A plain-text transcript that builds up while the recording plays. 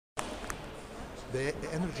The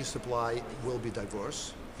energy supply will be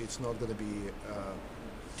diverse. It's not going to be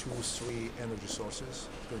 2, 3 energy sources.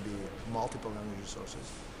 It's going to be multiple energy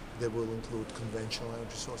sources. They will include conventional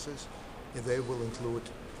energy sources, and they will include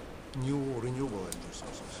new renewable energy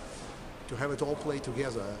sources. To have it all play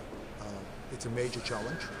together, it's a major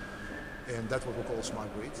challenge, and that's what we call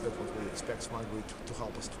smart grid. That's what we expect smart grid to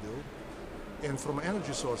help us to do. And from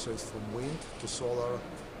energy sources, from wind to solar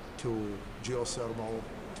to geothermal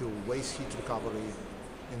to waste heat recovery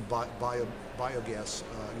and biogas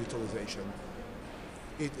utilization,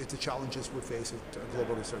 it's the challenges we face at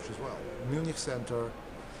Global Research as well. Munich Center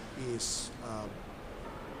is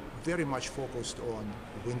very much focused on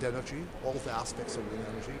wind energy, all the aspects of wind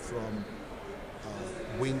energy, from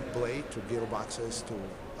wind blade to gearboxes to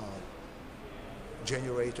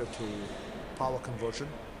generator to power conversion.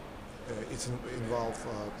 It's involved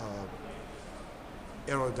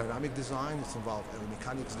aerodynamic design, it's involved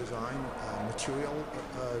aeromechanics design, material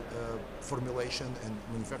formulation and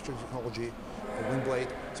manufacturing technology for wind blade.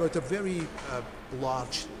 So it's a very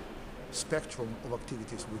large spectrum of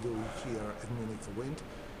activities we do here at Munich for wind.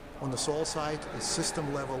 On the solar side, it's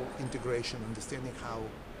system level integration, understanding how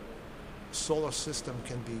solar system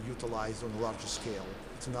can be utilized on a larger scale.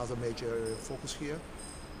 It's another major area of focus here.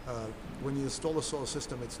 When you install a solar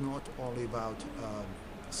system, it's not only about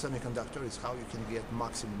semiconductor, it's how you can get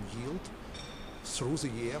maximum yield through the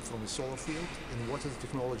year from the solar field, and what is the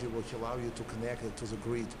technology which allow you to connect it to the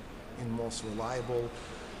grid in most reliable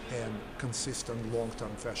and consistent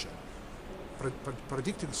long-term fashion.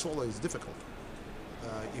 Predicting solar is difficult.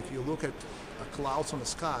 If you look at clouds on the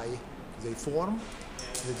sky, they form,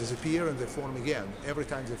 they disappear, and they form again. Every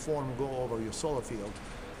time they form, go over your solar field.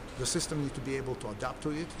 The system needs to be able to adapt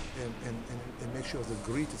to it and make sure the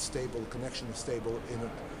grid is stable, connection is stable, and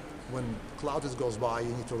when cloud goes by,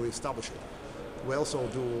 you need to reestablish it. We also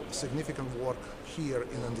do significant work here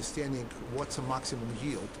in understanding what's the maximum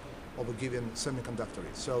yield of a given semiconductor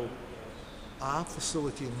is. So our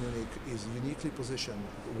facility in Munich is uniquely positioned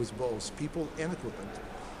with both people and equipment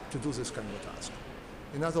to do this kind of a task.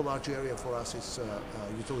 Another large area for us is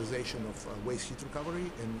utilization of waste heat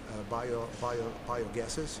recovery and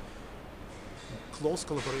biogases. Close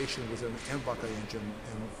collaboration with an Endbacher engine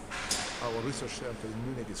and our research center in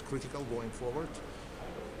Munich is critical going forward.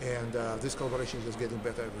 And this collaboration is getting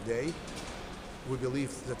better every day. We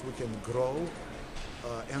believe that we can grow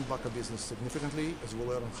Endbacher business significantly as we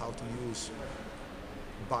learn how to use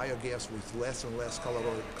biogas with less and less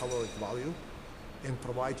caloric value, and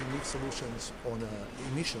provide unique solutions on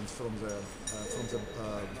emissions from the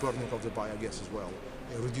burning of the biogas as well,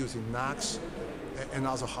 reducing NOx and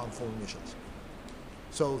other harmful emissions.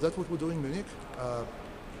 So that's what we do in Munich.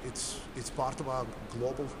 It's part of our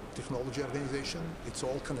global technology organization. It's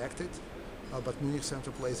all connected, but Munich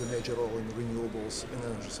Center plays a major role in renewables and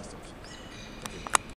energy systems.